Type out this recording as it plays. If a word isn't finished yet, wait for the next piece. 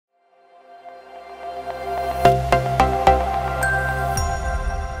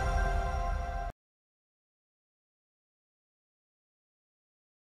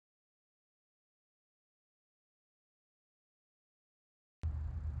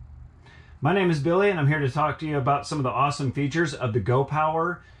My name is Billy, and I'm here to talk to you about some of the awesome features of the Go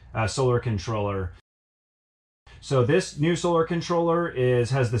Power solar controller. So this new solar controller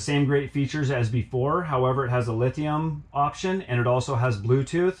has the same great features as before. However, it has a lithium option, and it also has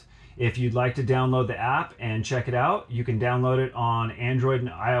Bluetooth. If you'd like to download the app and check it out, you can download it on Android and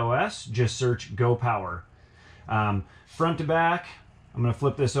iOS. Just search Go Power. Front to back, I'm going to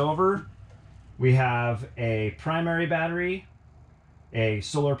flip this over. We have a primary battery, a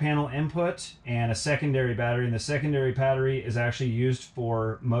solar panel input, and a secondary battery. And the secondary battery is actually used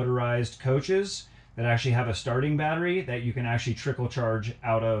for motorized coaches that actually have a starting battery that you can actually trickle charge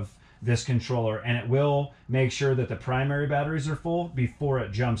out of this controller, and it will make sure that the primary batteries are full before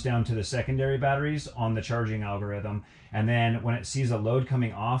it jumps down to the secondary batteries on the charging algorithm. And then when it sees a load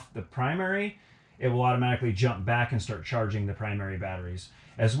coming off the primary, it will automatically jump back and start charging the primary batteries.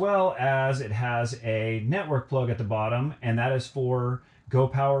 As well as it has a network plug at the bottom, and that is for Go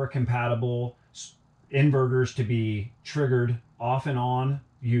Power compatible inverters to be triggered off and on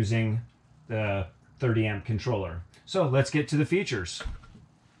using the 30 amp controller. So let's get to the features.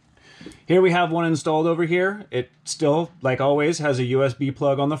 Here we have one installed over here. It still, like always, has a USB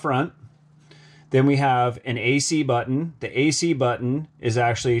plug on the front. Then we have an AC button. The AC button is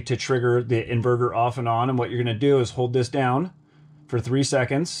actually to trigger the inverter off and on. And what you're going to do is hold this down for 3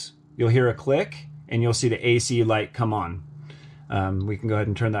 seconds. You'll hear a click and you'll see the AC light come on. We can go ahead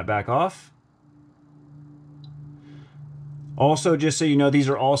and turn that back off. Also, just so you know, these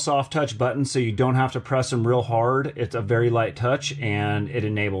are all soft touch buttons, so you don't have to press them real hard. It's a very light touch and it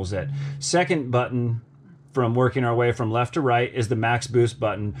enables it. Second button, from working our way from left to right, is the max boost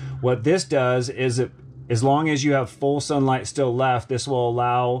button. What this does is, as long as you have full sunlight still left, this will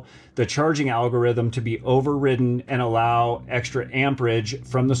allow the charging algorithm to be overridden and allow extra amperage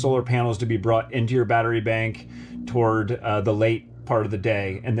from the solar panels to be brought into your battery bank toward the late part of the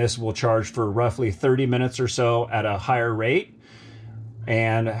day. And this will charge for roughly 30 minutes or so at a higher rate.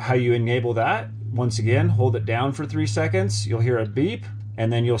 And how you enable that, once again, hold it down for 3 seconds. You'll hear a beep,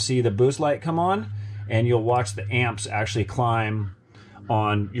 and then you'll see the boost light come on, and you'll watch the amps actually climb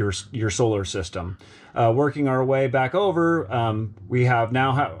on your solar system. Working our way back over, we have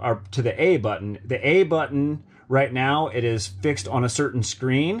now to the A button. The A button right now, it is fixed on a certain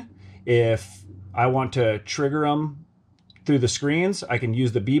screen. If I want to trigger them through the screens, I can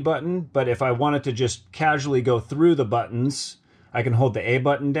use the B button, but if I wanted to just casually go through the buttons, I can hold the A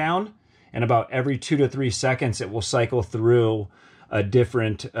button down, and about every 2 to 3 seconds it will cycle through a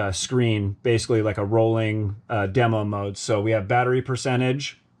different screen, basically like a rolling demo mode. So we have battery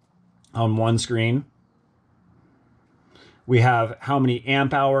percentage on one screen. We have how many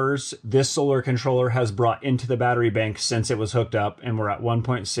amp hours this solar controller has brought into the battery bank since it was hooked up, and we're at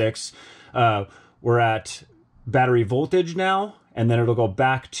 1.6. We're at battery voltage now, and then it'll go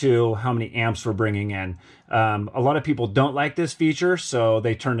back to how many amps we're bringing in. A lot of people don't like this feature, so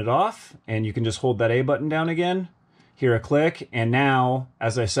they turn it off, and you can just hold that A button down again, hear a click, and now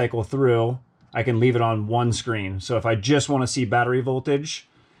as I cycle through, I can leave it on one screen. So if I just want to see battery voltage,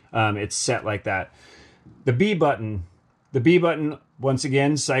 it's set like that. The B button once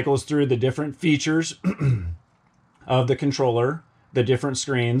again cycles through the different features of the controller, the different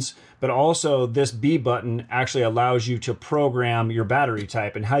screens, but also this B button actually allows you to program your battery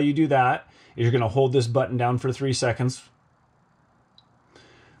type. And how you do that is you're going to hold this button down for 3 seconds.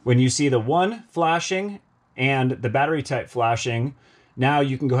 When you see the 1 flashing and the battery type flashing, now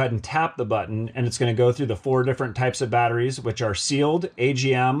you can go ahead and tap the button, and it's going to go through the 4 different types of batteries, which are sealed,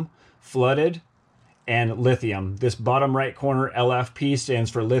 AGM, flooded, and lithium. This bottom right corner LFP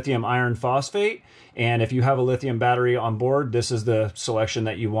stands for lithium iron phosphate. And if you have a lithium battery on board, this is the selection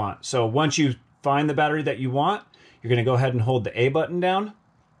that you want. So once you find the battery that you want, you're going to go ahead and hold the A button down.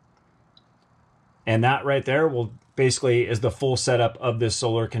 And that right there will basically is the full setup of this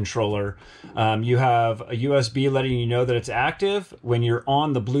solar controller. You have a USB letting you know that it's active. When you're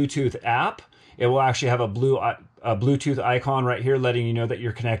on the Bluetooth app, it will actually have a Bluetooth icon right here letting you know that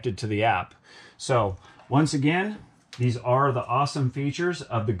you're connected to the app. So once again, these are the awesome features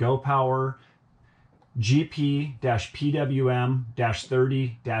of the Go Power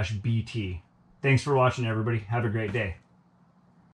GP-PWM-30-BT. Thanks for watching, everybody. Have a great day.